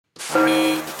3, 2,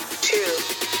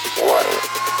 1.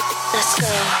 Let's go.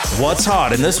 What's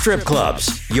hot in the strip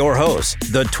clubs? Your hosts,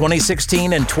 the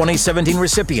 2016 and 2017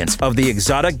 recipients of the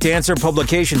Exotic Dancer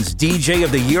Publications DJ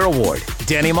of the Year Award,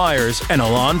 Danny Myers and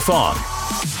Alon Fong.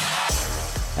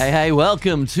 Hey,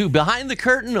 welcome to Behind the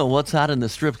Curtain, or What's Hot in the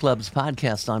Strip Clubs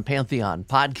podcast on Pantheon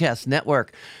Podcast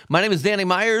Network. My name is Danny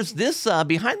Myers. This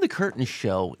Behind the Curtain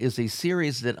show is a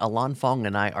series that Alon Fong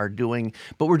and I are doing,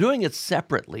 but we're doing it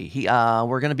separately.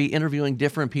 We're going to be interviewing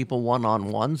different people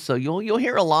one-on-one, so you'll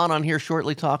hear Alon on here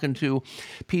shortly talking to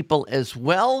people as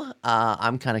well.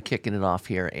 I'm kind of kicking it off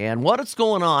here. And what is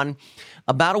going on,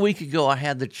 about a week ago, I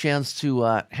had the chance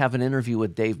to have an interview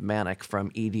with Dave Manick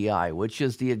from EDI, which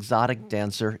is the Exotic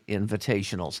Dancer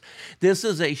Invitationals. This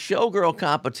is a showgirl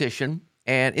competition,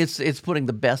 and it's putting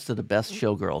the best of the best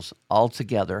showgirls all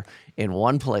together in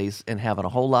one place and having a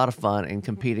whole lot of fun and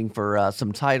competing for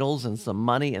some titles and some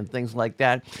money and things like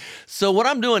that. So what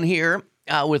I'm doing here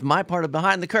with my part of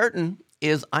Behind the Curtain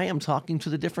is I am talking to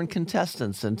the different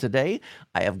contestants, and today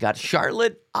I have got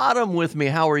Charlotte Autumn with me.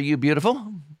 How are you, beautiful?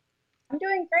 I'm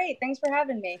doing great. Thanks for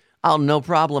having me. Oh, no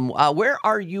problem. Where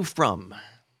are you from?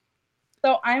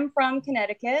 So I'm from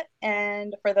Connecticut,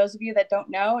 and for those of you that don't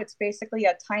know, it's basically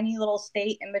a tiny little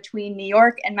state in between New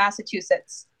York and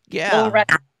Massachusetts. Yeah. Little red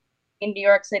in New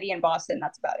York City and Boston.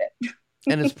 That's about it.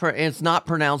 And it's not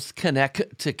pronounced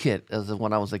Connecticut as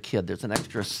when I was a kid. There's an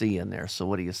extra C in there. So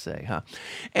what do you say, huh?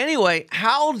 Anyway,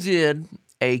 how did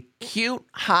a cute,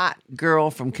 hot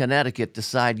girl from Connecticut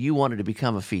decide you wanted to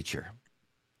become a feature?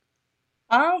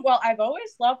 Well, I've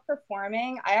always loved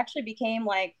performing. I actually became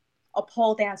like a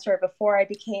pole dancer before I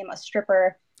became a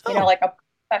stripper, like a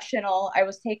professional. I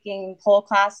was taking pole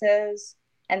classes,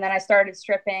 and then I started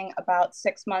stripping about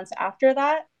 6 months after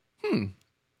that.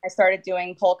 I started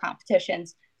doing pole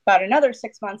competitions about another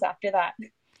 6 months after that.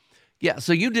 Yeah,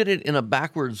 so you did it in a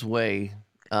backwards way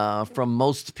from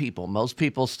most people. Most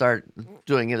people start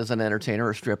doing it as an entertainer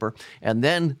or stripper and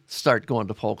then start going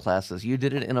to pole classes. You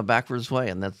did it in a backwards way,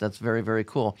 and that's very, very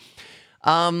cool.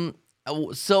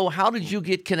 So how did you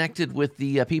get connected with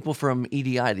the people from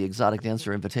EDI, the Exotic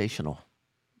Dancer Invitational?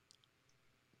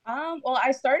 Well,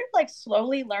 I started like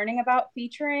slowly learning about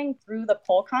featuring through the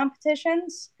pole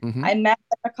competitions. Mm-hmm. I met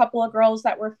a couple of girls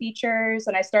that were features,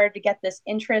 and I started to get this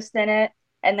interest in it.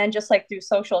 And then just like through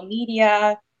social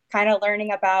media, kind of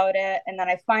learning about it. And then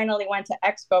I finally went to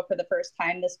Expo for the first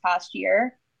time this past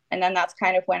year. And then that's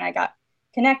kind of when I got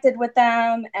connected with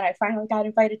them, and I finally got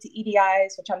invited to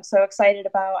EDIs, which I'm so excited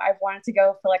about. I've wanted to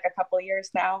go for like a couple of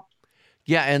years now.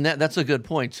 Yeah, and that's a good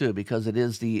point, too, because it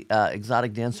is the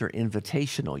Exotic Dancer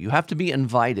Invitational. You have to be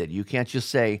invited. You can't just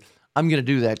say, I'm going to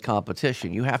do that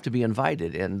competition. You have to be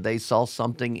invited, and they saw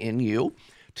something in you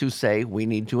to say, we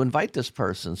need to invite this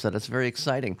person. So that's very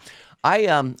exciting.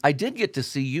 I did get to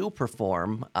see you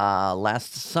perform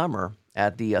last summer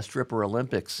at the Stripper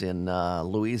Olympics in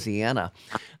Louisiana.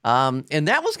 And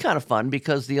that was kind of fun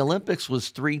because the Olympics was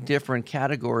 3 different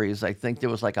categories. I think there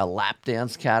was like a lap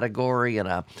dance category and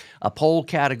a pole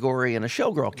category and a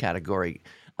showgirl category.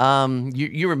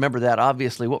 You remember that,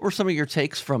 obviously. What were some of your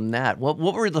takes from that? What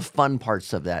were the fun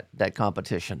parts of that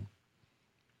competition?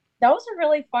 That was a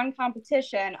really fun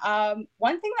competition.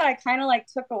 One thing that I kind of like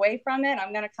took away from it,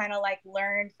 I'm going to kind of like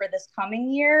learn for this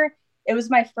coming year. It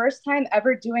was my first time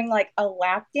ever doing like a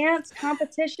lap dance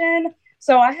competition.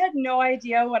 So I had no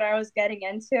idea what I was getting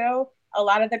into. A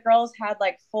lot of the girls had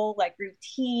like full like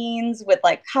routines with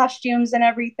like costumes and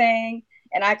everything.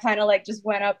 And I kind of like just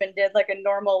went up and did like a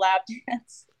normal lap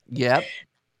dance. Yep.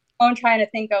 I'm trying to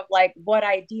think of like what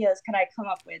ideas can I come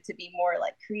up with to be more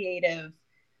like creative.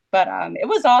 But it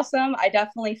was awesome. I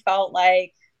definitely felt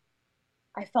like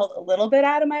I felt a little bit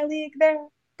out of my league there,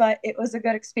 but it was a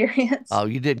good experience. Oh,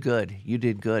 you did good. You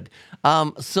did good.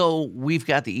 So we've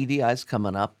got the EDIs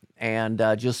coming up. And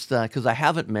just because I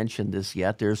haven't mentioned this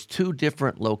yet, there's 2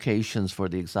 different locations for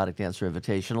the Exotic Dancer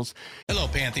Invitationals. Hello,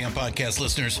 Pantheon podcast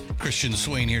listeners. Christian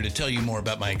Swain here to tell you more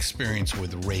about my experience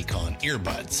with Raycon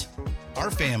earbuds. Our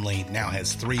family now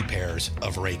has 3 pairs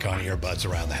of Raycon earbuds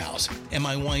around the house, and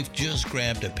my wife just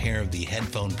grabbed a pair of the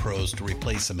Headphone Pros to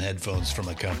replace some headphones from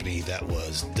a company that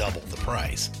was double the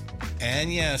price.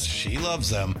 And yes, she loves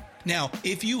them. Now,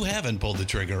 if you haven't pulled the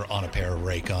trigger on a pair of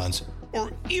Raycons,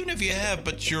 or even if you have,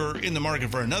 but you're in the market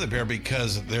for another pair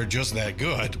because they're just that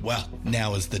good, well,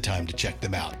 now is the time to check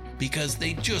them out because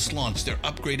they just launched their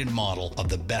upgraded model of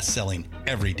the best-selling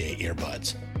everyday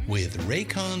earbuds. With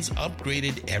Raycon's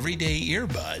upgraded everyday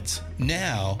earbuds,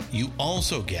 now you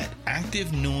also get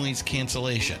active noise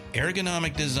cancellation,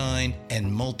 ergonomic design, and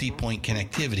multi-point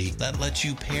connectivity that lets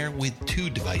you pair with 2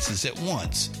 devices at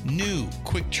once. New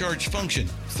quick charge function,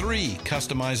 3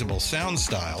 customizable sound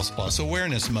styles, plus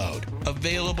awareness mode.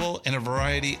 Available in a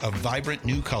variety of vibrant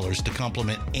new colors to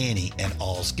complement any and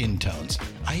all skin tones.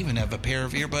 I even have a pair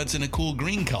of earbuds in a cool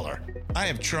green color. I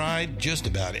have tried just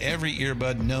about every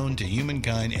earbud known to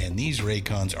humankind, and these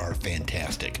Raycons are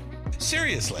fantastic.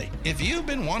 Seriously, if you've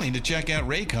been wanting to check out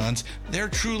Raycons, there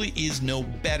truly is no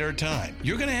better time.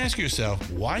 You're going to ask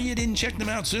yourself why you didn't check them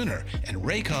out sooner, and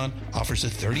Raycon offers a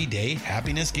 30-day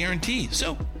happiness guarantee.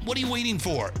 So what are you waiting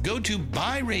for? Go to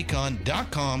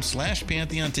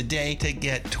buyraycon.com/Pantheon today to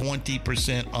get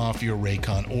 20% off your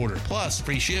Raycon order, plus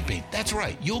free shipping. That's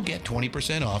right, you'll get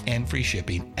 20% off and free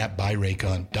shipping at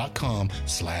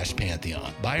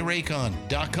buyraycon.com/Pantheon.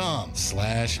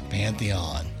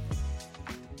 buyraycon.com/Pantheon.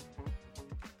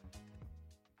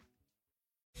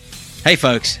 Hey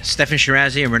folks, Stefan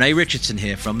Shirazi and Renee Richardson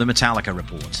here from the Metallica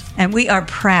Report. And we are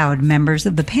proud members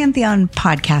of the Pantheon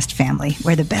podcast family,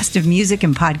 where the best of music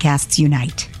and podcasts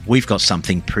unite. We've got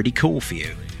something pretty cool for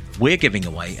you. We're giving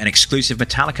away an exclusive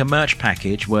Metallica merch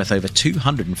package worth over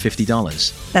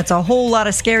 $250. That's a whole lot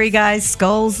of Scary Guys,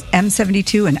 skulls,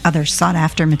 M72, and other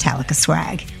sought-after Metallica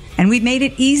swag. And we've made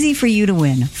it easy for you to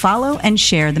win. Follow and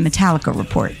share the Metallica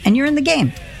Report, and you're in the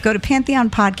game. Go to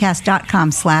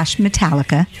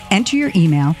pantheonpodcast.com/Metallica, enter your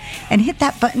email, and hit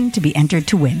that button to be entered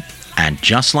to win. And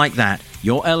just like that,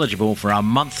 you're eligible for our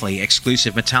monthly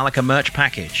exclusive Metallica merch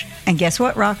package. And guess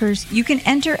what, rockers? You can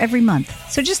enter every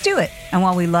month, so just do it. And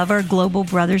while we love our global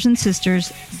brothers and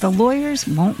sisters, the lawyers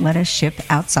won't let us ship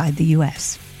outside the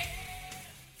U.S.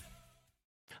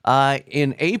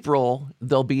 In April,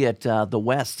 they'll be at the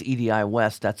West, EDI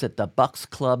West. That's at the Bucks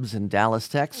Clubs in Dallas,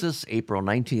 Texas, April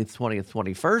 19th, 20th,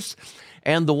 21st.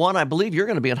 And the one, I believe you're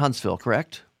going to be in Huntsville,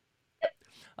 correct?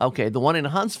 Okay, the one in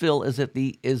Huntsville is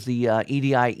the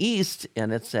EDI East,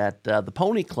 and it's at the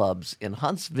Pony Clubs in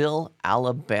Huntsville,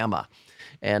 Alabama.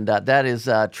 And that is,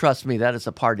 trust me, that is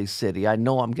a party city. I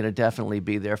know I'm going to definitely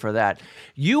be there for that.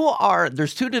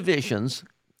 There's 2 divisions.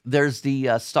 There's the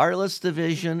Starlets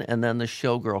division and then the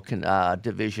Showgirl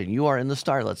division. You are in the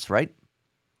Starlets, right?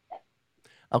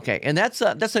 Okay, and that's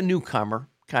a newcomer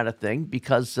kind of thing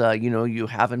because, you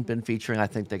haven't been featuring. I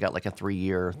think they got like a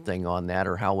 3-year thing on that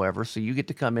or however, so you get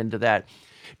to come into that.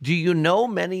 Do you know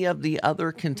many of the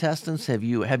other contestants? Have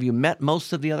you met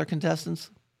most of the other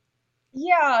contestants?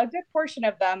 Yeah, a good portion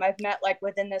of them I've met like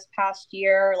within this past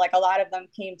year. Like a lot of them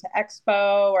came to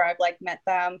Expo, or I've like met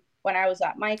them when I was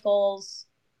at Michael's.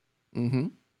 Mm-hmm.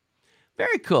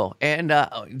 Very cool. And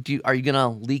are you going to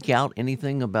leak out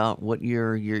anything about what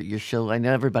your show? I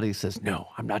know everybody says no.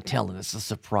 I'm not telling. It's a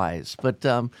surprise. But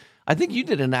I think you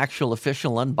did an actual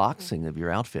official unboxing of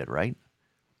your outfit, right?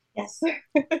 Yes.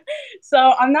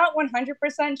 So I'm not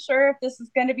 100% sure if this is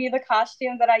going to be the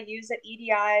costume that I use at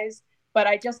EDI's, but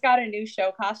I just got a new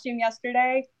show costume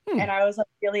yesterday, and I was like,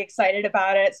 really excited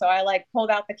about it. So I like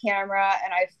pulled out the camera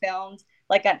and I filmed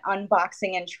like an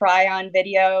unboxing and try on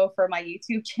video for my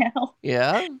YouTube channel.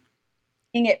 Yeah.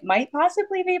 It might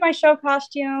possibly be my show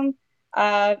costume.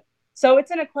 So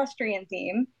it's an equestrian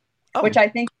theme, which I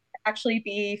think would actually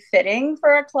be fitting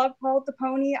for a club called The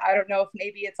Pony. I don't know if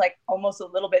maybe it's like almost a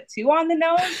little bit too on the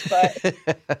nose, but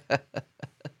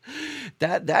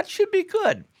that should be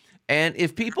good. And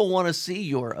if people want to see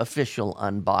your official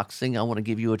unboxing, I want to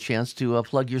give you a chance to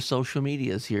plug your social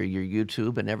medias here, your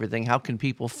YouTube and everything. How can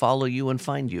people follow you and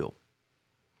find you?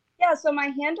 Yeah, so my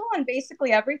handle on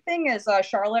basically everything is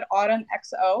Charlotte Autumn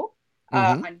XO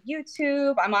on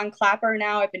YouTube. I'm on Clapper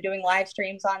now. I've been doing live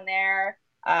streams on there,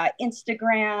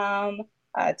 Instagram,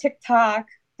 TikTok,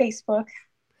 Facebook.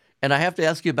 And I have to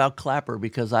ask you about Clapper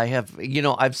because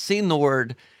I've seen the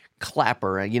word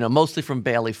Clapper, mostly from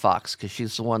Bailey Fox, because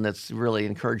she's the one that's really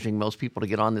encouraging most people to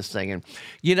get on this thing. And,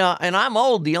 and I'm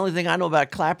old. The only thing I know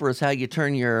about Clapper is how you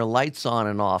turn your lights on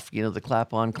and off, the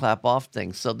clap on, clap off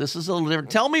thing. So this is a little different.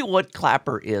 Tell me what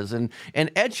Clapper is and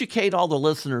educate all the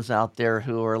listeners out there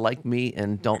who are like me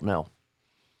and don't know.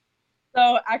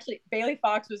 So actually, Bailey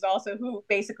Fox was also who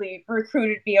basically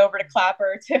recruited me over to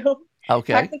Clapper too.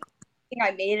 Okay. Technically,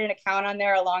 I made an account on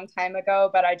there a long time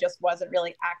ago, but I just wasn't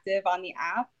really active on the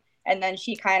app. And then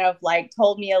she kind of like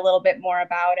told me a little bit more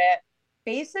about it.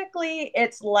 Basically,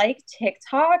 it's like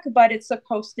TikTok, but it's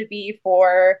supposed to be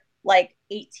for like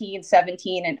 18,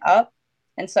 17 and up.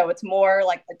 And so it's more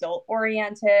like adult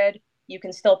oriented. You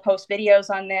can still post videos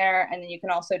on there. And then you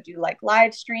can also do like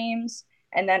live streams.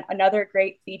 And then another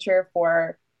great feature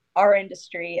for our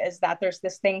industry is that there's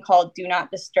this thing called do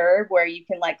not disturb, where you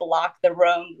can like lock the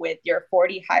room with your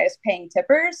 40 highest paying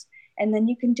tippers, and then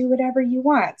you can do whatever you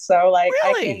want. So like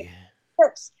really? I can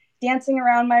tips dancing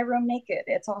around my room naked.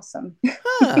 It's awesome.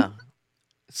 Huh.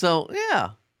 So yeah,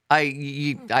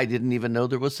 I didn't even know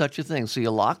there was such a thing. So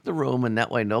you lock the room, and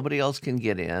that way nobody else can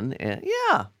get in. And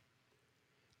yeah,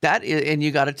 and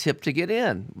you got a tip to get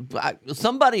in.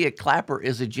 Somebody at Clapper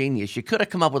is a genius. You could have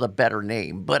come up with a better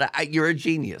name, but you're a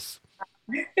genius.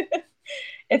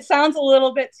 It sounds a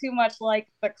little bit too much like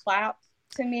the clap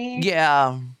to me.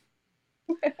 Yeah.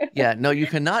 Yeah, no, you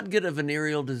cannot get a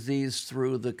venereal disease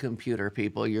through the computer,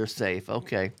 people. You're safe.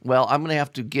 Okay. Well, I'm going to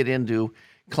have to get into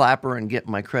Clapper and get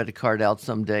my credit card out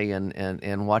someday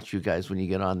and watch you guys when you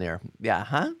get on there. Yeah,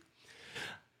 huh?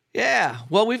 Yeah.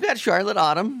 Well, we've got Charlotte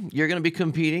Autumn. You're going to be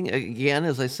competing again,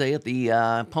 as I say, at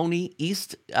the Pony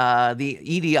East, the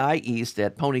EDI East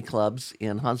at Pony Clubs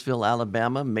in Huntsville,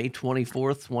 Alabama, May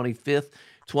 24th, 25th,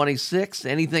 26th.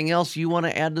 Anything else you want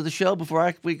to add to the show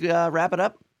before we wrap it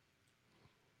up?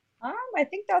 I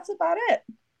think that's about it.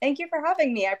 Thank you for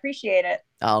having me. I appreciate it.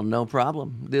 Oh, no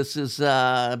problem. This is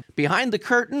Behind the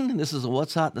Curtain. This is a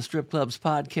What's Hot in the Strip Clubs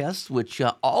podcast, which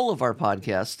all of our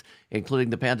podcasts, including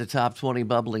the Panda Top 20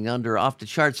 Bubbling Under, Off the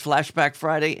Charts Flashback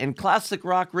Friday, and Classic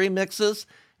Rock Remixes,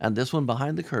 and this one,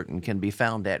 Behind the Curtain, can be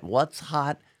found at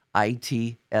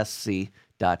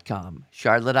what'shotitsc.com.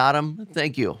 Charlotte Autumn,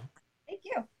 thank you. Thank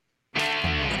you.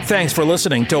 Thanks for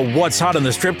listening to What's Hot in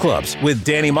the Strip Clubs with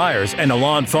Danny Myers and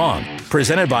Alon Fong,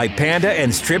 presented by Panda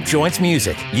and Strip Joints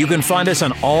Music. You can find us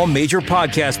on all major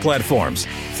podcast platforms.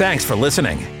 Thanks for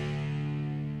listening.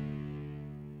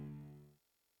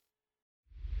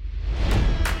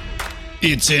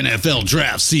 It's NFL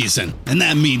draft season, and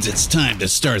that means it's time to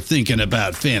start thinking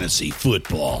about fantasy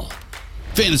football.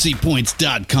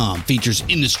 FantasyPoints.com features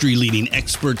industry-leading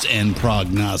experts and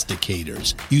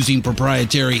prognosticators using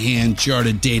proprietary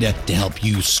hand-charted data to help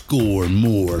you score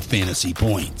more fantasy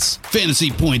points.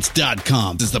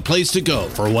 FantasyPoints.com is the place to go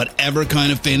for whatever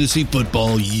kind of fantasy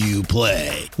football you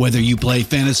play. Whether you play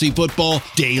fantasy football,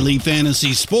 daily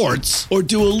fantasy sports, or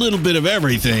do a little bit of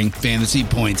everything, Fantasy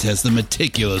Points has the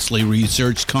meticulously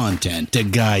researched content to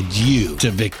guide you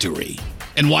to victory.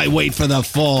 And why wait for the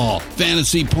fall?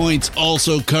 Fantasy Points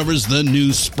also covers the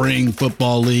new spring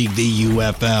football league, the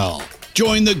UFL.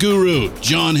 Join the guru,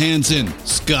 John Hansen,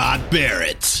 Scott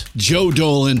Barrett, Joe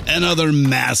Dolan, and other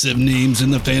massive names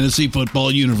in the fantasy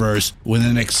football universe with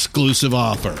an exclusive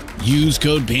offer. Use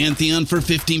code Pantheon for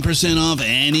 15% off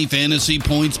any Fantasy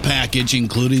Points package,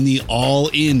 including the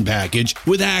all-in package,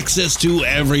 with access to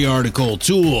every article,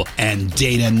 tool, and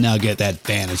data nugget that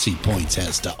Fantasy Points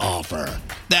has to offer.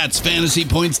 That's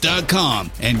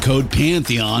FantasyPoints.com and code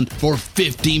Pantheon for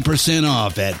 15%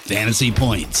 off at Fantasy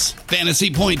Points.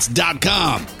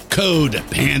 FantasyPoints.com, code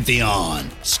Pantheon.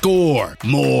 Score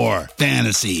more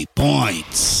fantasy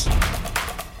points.